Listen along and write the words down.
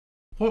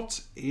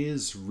What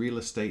is real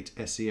estate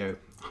SEO?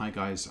 Hi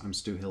guys, I'm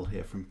Stu Hill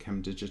here from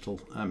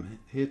CHEM.digital. I'm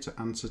here to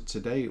answer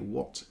today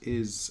what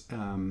is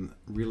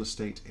real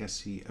estate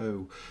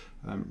SEO.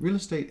 Real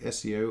estate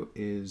SEO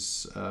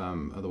is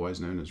otherwise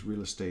known as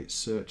real estate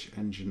search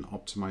engine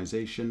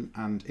optimization,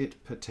 and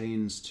it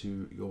pertains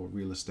to your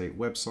real estate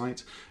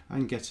website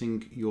and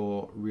getting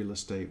your real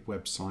estate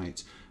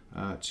website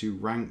to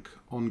rank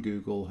on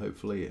Google,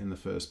 hopefully in the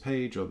first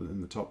page or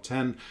in the top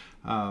 10.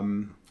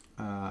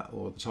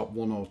 Or the top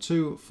 1 or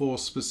 2 for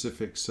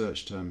specific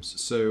search terms.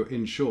 So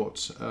in short,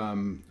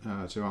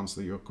 to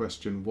answer your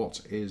question,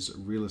 what is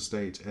real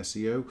estate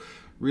SEO?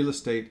 Real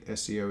estate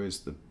SEO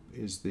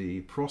is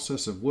the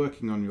process of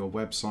working on your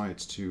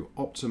website to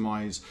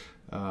optimize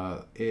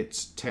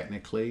it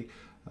technically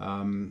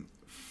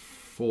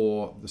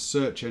for the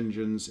search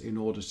engines in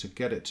order to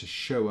get it to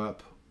show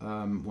up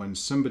when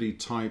somebody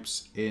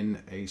types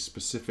in a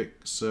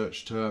specific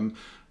search term.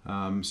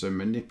 So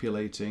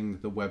manipulating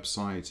the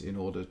website in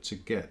order to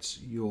get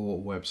your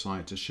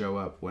website to show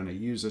up when a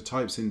user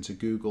types into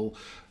Google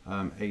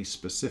a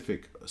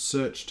specific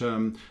search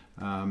term,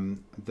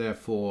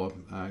 therefore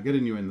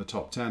getting you in the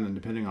top 10, and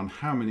depending on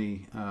how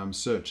many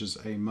searches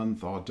a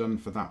month are done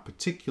for that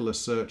particular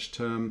search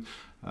term,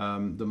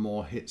 the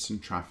more hits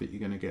and traffic you're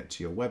going to get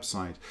to your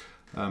website.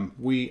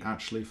 We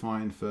actually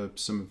find for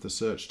some of the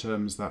search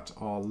terms that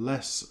are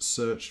less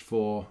searched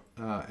for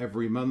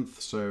every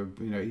month, so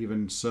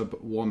even sub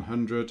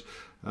 100,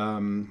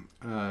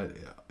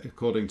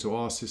 according to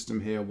our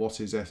system here, what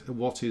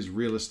is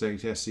real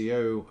estate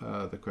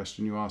SEO? The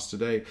question you asked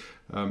today,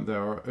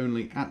 there are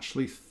only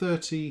actually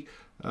 30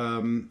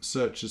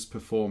 searches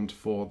performed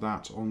for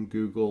that on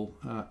Google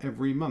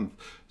every month.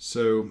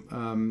 So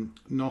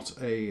not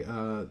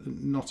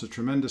a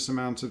tremendous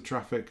amount of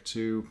traffic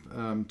to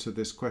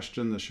this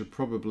question. There should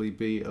probably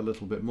be a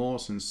little bit more,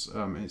 since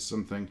it's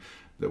something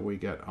that we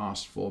get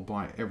asked for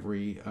by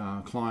every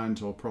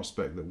client or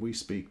prospect that we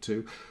speak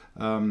to.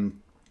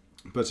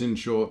 But in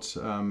short,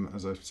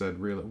 as I've said,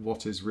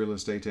 what is real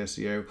estate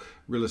SEO?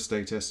 Real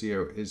estate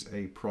SEO is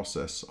a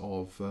process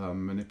of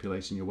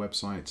manipulating your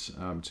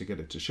website to get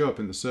it to show up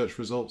in the search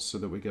results, so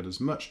that we get as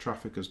much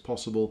traffic as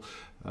possible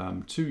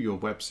to your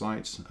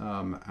website,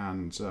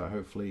 and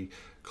hopefully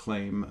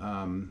claim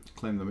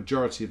the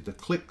majority of the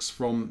clicks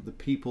from the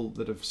people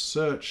that have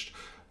searched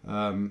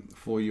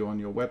for you on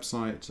your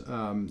website,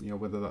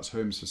 whether that's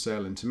homes for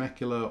sale in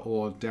Temecula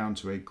or down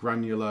to a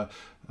granular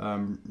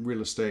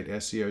real estate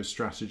SEO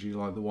strategy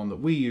like the one that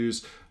we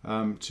use,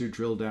 to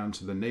drill down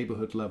to the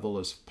neighborhood level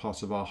as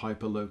part of our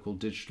hyperlocal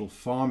digital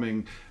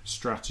farming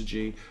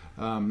strategy,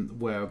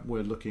 where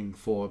we're looking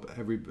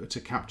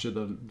to capture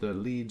the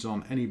leads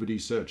on anybody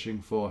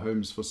searching for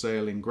homes for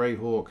sale in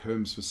Greyhawk,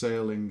 homes for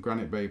sale in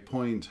Granite Bay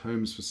Point,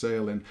 homes for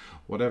sale in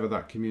whatever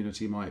that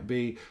community might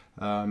be,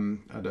 at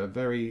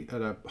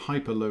a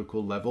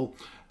hyperlocal level.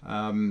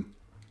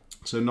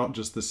 So not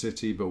just the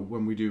city, but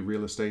when we do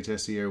real estate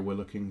SEO, we're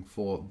looking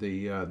for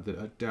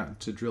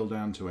to drill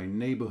down to a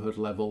neighborhood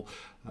level,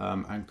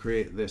 and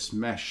create this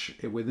mesh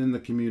within the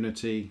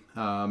community,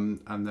 and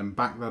then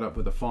back that up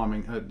with an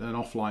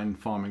offline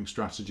farming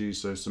strategy,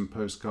 so some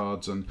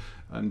postcards and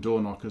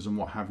door knockers and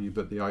what have you.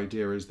 But the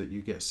idea is that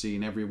you get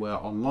seen everywhere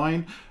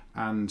online,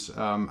 and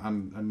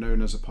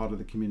known as a part of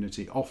the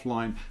community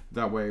offline.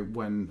 That way,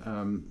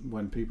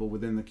 when people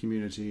within the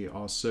community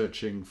are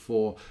searching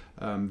for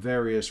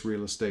various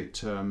real estate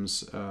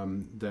terms,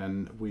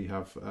 then we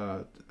have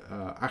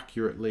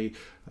accurately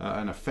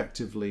and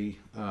effectively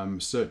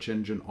search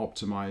engine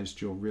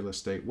optimized your real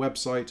estate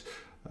website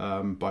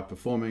by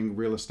performing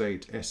real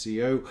estate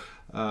SEO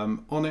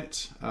on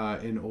it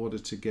in order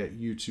to get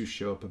you to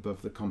show up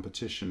above the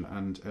competition.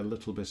 And a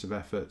little bit of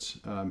effort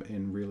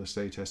in real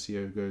estate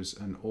SEO goes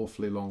an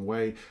awfully long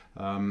way.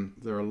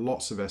 There are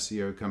lots of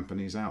SEO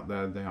companies out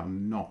there. They are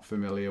not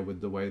familiar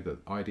with the way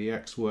that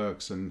IDX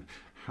works and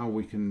how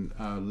we can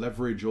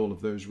leverage all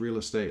of those real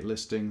estate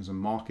listings and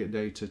market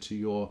data to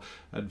your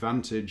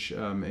advantage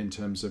in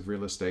terms of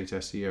real estate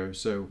SEO.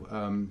 So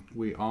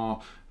we are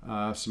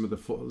some of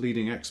the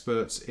leading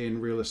experts in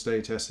real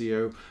estate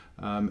SEO.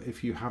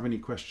 If you have any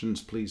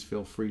questions, please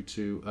feel free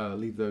to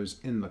leave those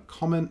in the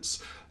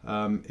comments.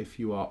 If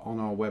you are on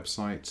our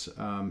website,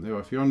 or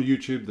if you're on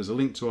YouTube, there's a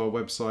link to our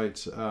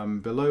website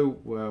below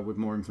with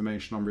more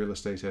information on real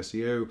estate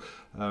SEO.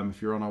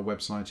 If you're on our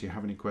website, you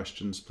have any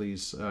questions,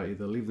 please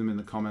either leave them in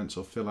the comments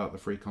or fill out the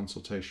free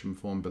consultation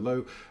form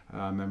below.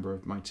 A member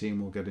of my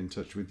team will get in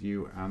touch with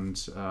you and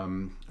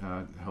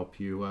help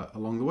you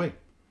along the way.